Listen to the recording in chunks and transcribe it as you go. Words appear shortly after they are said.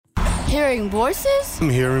Hearing voices? I'm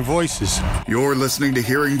hearing voices. You're listening to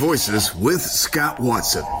Hearing Voices with Scott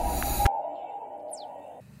Watson.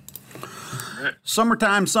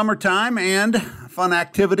 Summertime, and fun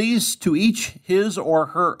activities to each his or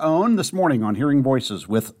her own. This morning on Hearing Voices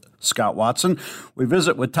with Scott Watson, we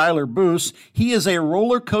visit with Tyler Boes. He is a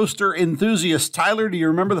roller coaster enthusiast. Tyler, do you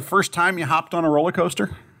remember the first time you hopped on a roller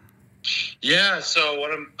coaster? Yeah, so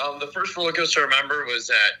the first roller coaster I remember was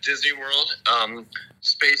at Disney World,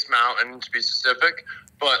 Space Mountain to be specific.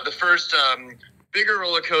 But the first bigger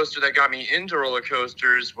roller coaster that got me into roller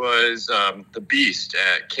coasters was the Beast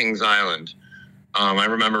at Kings Island. I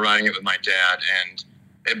remember riding it with my dad, and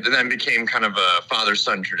it then became kind of a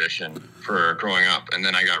father-son tradition for growing up. And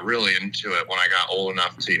then I got really into it when I got old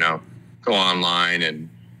enough to, go online and,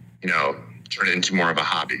 turn it into more of a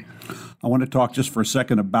hobby. I want to talk just for a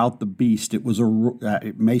second about the Beast. It was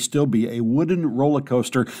it may still be a wooden roller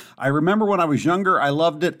coaster. I remember when I was younger, I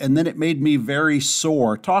loved it, and then it made me very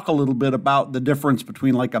sore. Talk a little bit about the difference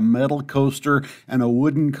between like a metal coaster and a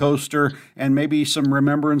wooden coaster, and maybe some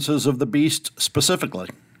remembrances of the Beast specifically.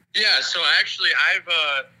 Yeah, so actually I've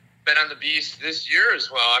been on the Beast this year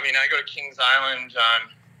as well. I mean, I go to Kings Island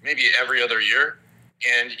maybe every other year.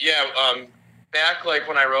 And back like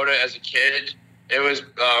when I rode it as a kid, it was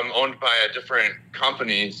owned by a different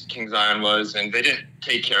company, Kings Island was, and they didn't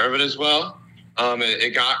take care of it as well.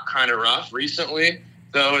 It got kind of rough recently,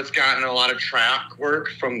 though it's gotten a lot of track work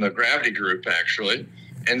from the Gravity Group, actually.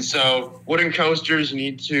 And so wooden coasters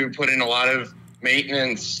need to put in a lot of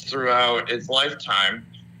maintenance throughout its lifetime.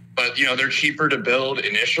 But, they're cheaper to build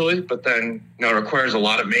initially, but then, it requires a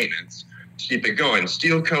lot of maintenance to keep it going.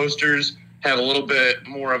 Steel coasters have a little bit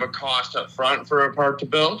more of a cost up front for a part to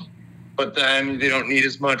build, but then they don't need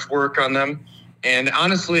as much work on them. And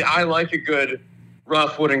honestly, I like a good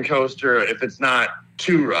rough wooden coaster if it's not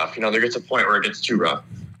too rough. There gets a point where it gets too rough.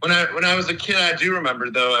 When I was a kid, I do remember,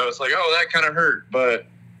 though, I was like, oh, that kind of hurt. But,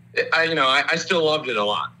 I still loved it a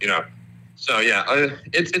lot, So, yeah,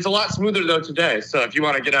 it's a lot smoother, though, today. So if you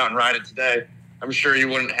want to get out and ride it today, I'm sure you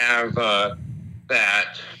wouldn't have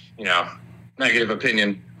that, negative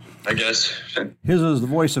opinion, I guess. His is the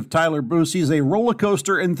voice of Tyler Boes. He's a roller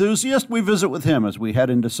coaster enthusiast. We visit with him as we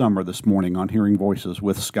head into summer this morning on Hearing Voices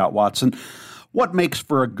with Scott Watson. What makes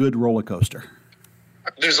for a good roller coaster?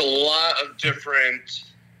 There's a lot of different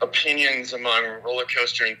opinions among roller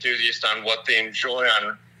coaster enthusiasts on what they enjoy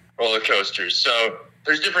on roller coasters. So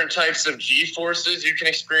there's different types of G-forces you can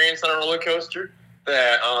experience on a roller coaster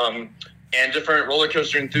and different roller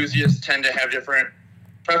coaster enthusiasts tend to have different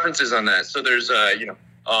preferences on that. So there's,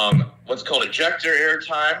 what's called ejector air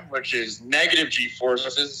time, which is negative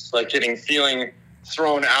G-forces, like feeling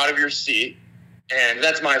thrown out of your seat. And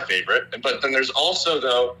that's my favorite. But then there's also,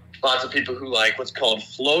 though, lots of people who like what's called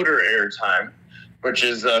floater air time, which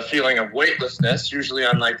is a feeling of weightlessness, usually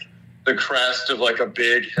on the crest of a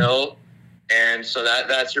big hill. And so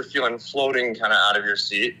that's your feeling floating kind of out of your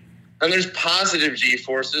seat. Then there's positive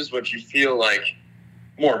G-forces, which you feel like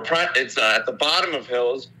it's at the bottom of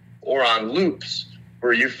hills or on loops,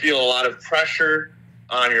 where you feel a lot of pressure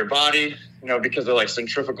on your body, because of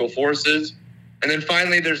centrifugal forces. And then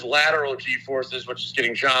finally, there's lateral G-forces, which is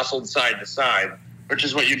getting jostled side to side, which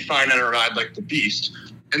is what you'd find on a ride like the Beast.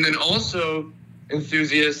 And then also,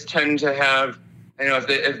 enthusiasts tend to have,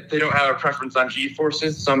 if they don't have a preference on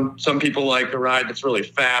G-forces, some people like a ride that's really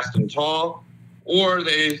fast and tall, or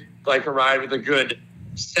they like a ride with a good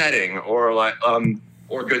setting or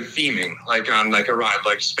good theming, on a ride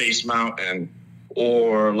like Space Mountain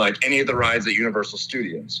or any of the rides at Universal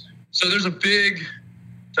Studios. So there's a big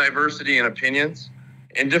diversity in opinions,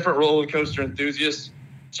 and different roller coaster enthusiasts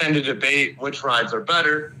tend to debate which rides are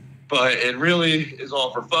better, but it really is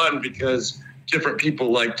all for fun because different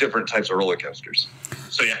people like different types of roller coasters.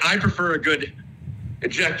 So yeah, I prefer a good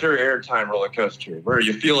ejector airtime roller coaster where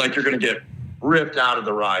you feel like you're going to get ripped out of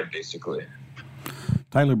the ride, basically.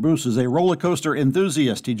 Tyler Boes is a roller coaster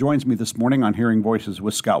enthusiast. He joins me this morning on Hearing Voices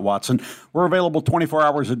with Scott Watson. We're available 24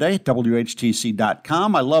 hours a day at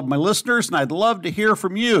WHTC.com. I love my listeners, and I'd love to hear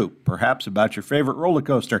from you, perhaps about your favorite roller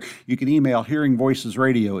coaster. You can email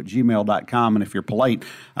hearingvoicesradio@gmail.com, and if you're polite,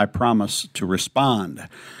 I promise to respond.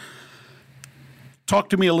 Talk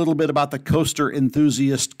to me a little bit about the coaster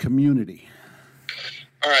enthusiast community.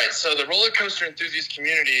 All right, so the roller coaster enthusiast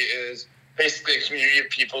community is basically a community of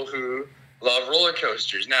people who love roller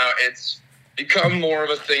coasters. Now, it's become more of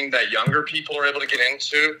a thing that younger people are able to get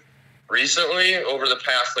into recently over the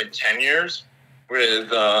past 10 years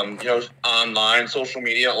with, online social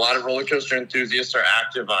media. A lot of roller coaster enthusiasts are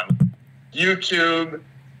active on YouTube,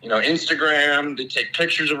 Instagram. They take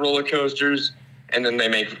pictures of roller coasters and then they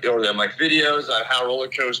make videos on how roller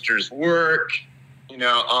coasters work.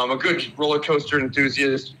 A good roller coaster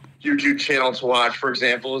enthusiast YouTube channel to watch, for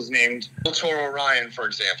example, is named El Toro Ryan, for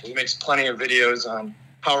example. He makes plenty of videos on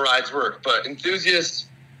how rides work. But enthusiasts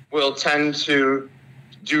will tend to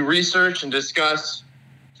do research and discuss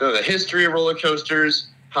the history of roller coasters,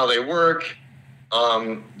 how they work,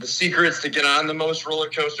 the secrets to get on the most roller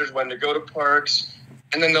coasters, when to go to parks.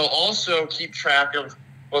 And then they'll also keep track of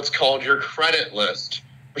what's called your credit list,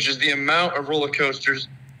 which is the amount of roller coasters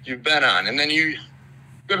you've been on. And then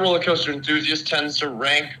good roller coaster enthusiast tends to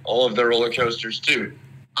rank all of their roller coasters too.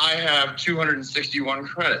 I have 261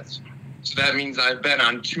 credits. So that means I've been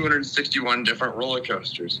on 261 different roller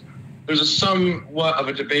coasters. There's a somewhat of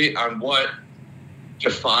a debate on what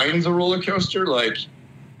defines a roller coaster.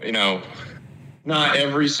 Not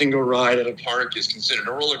every single ride at a park is considered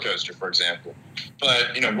a roller coaster, for example.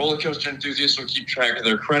 But, roller coaster enthusiasts will keep track of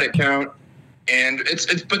their credit count, and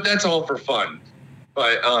but that's all for fun.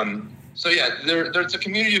 But, so yeah, there's a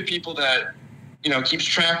community of people that, keeps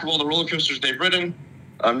track of all the roller coasters they've ridden,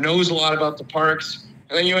 knows a lot about the parks.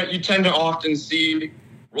 And then you tend to often see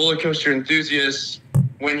roller coaster enthusiasts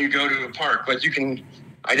when you go to a park. Like, you can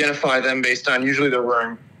identify them based on, usually they're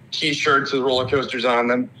wearing T-shirts with roller coasters on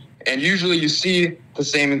them. And usually you see the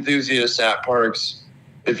same enthusiasts at parks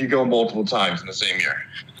if you go multiple times in the same year.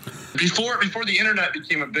 Before the internet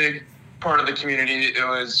became a big part of the community, it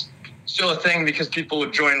was still a thing because people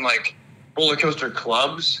would join roller coaster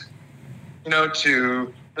clubs, they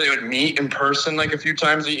would meet in person a few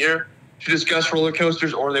times a year to discuss roller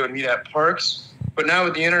coasters, or they would meet at parks. But now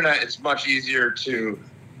with the internet, it's much easier to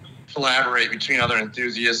collaborate between other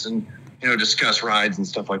enthusiasts and, discuss rides and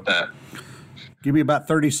stuff like that. Give me about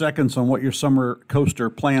 30 seconds on what your summer coaster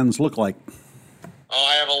plans look like. Oh,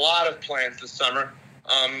 I have a lot of plans this summer.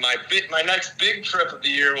 My next big trip of the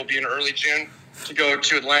year will be in early June to go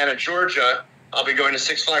to Atlanta, Georgia. I'll be going to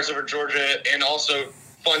Six Flags Over Georgia and also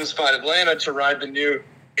Fun Spot Atlanta to ride the new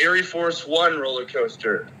Air Force One roller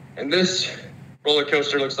coaster. And this roller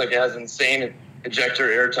coaster looks like it has insane ejector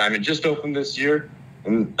airtime. It just opened this year,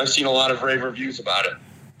 and I've seen a lot of rave reviews about it.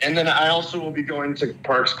 And then I also will be going to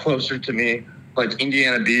parks closer to me, like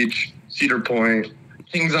Indiana Beach, Cedar Point,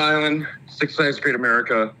 Kings Island, Six Flags Great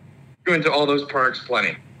America. Going to all those parks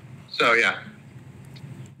plenty. So, yeah.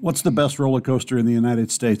 What's the best roller coaster in the United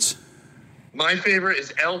States? My favorite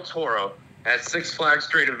is El Toro at Six Flags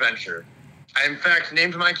Great Adventure. I, in fact,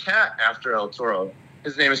 named my cat after El Toro.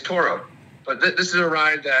 His name is Toro. But this is a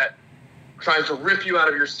ride that tries to rip you out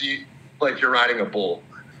of your seat like you're riding a bull.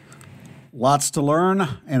 Lots to learn,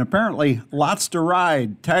 and apparently lots to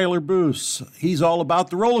ride. Tyler Boes, he's all about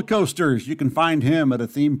the roller coasters. You can find him at a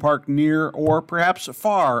theme park near or perhaps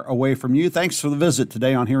far away from you. Thanks for the visit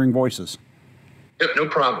today on Hearing Voices. Yep, no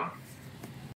problem.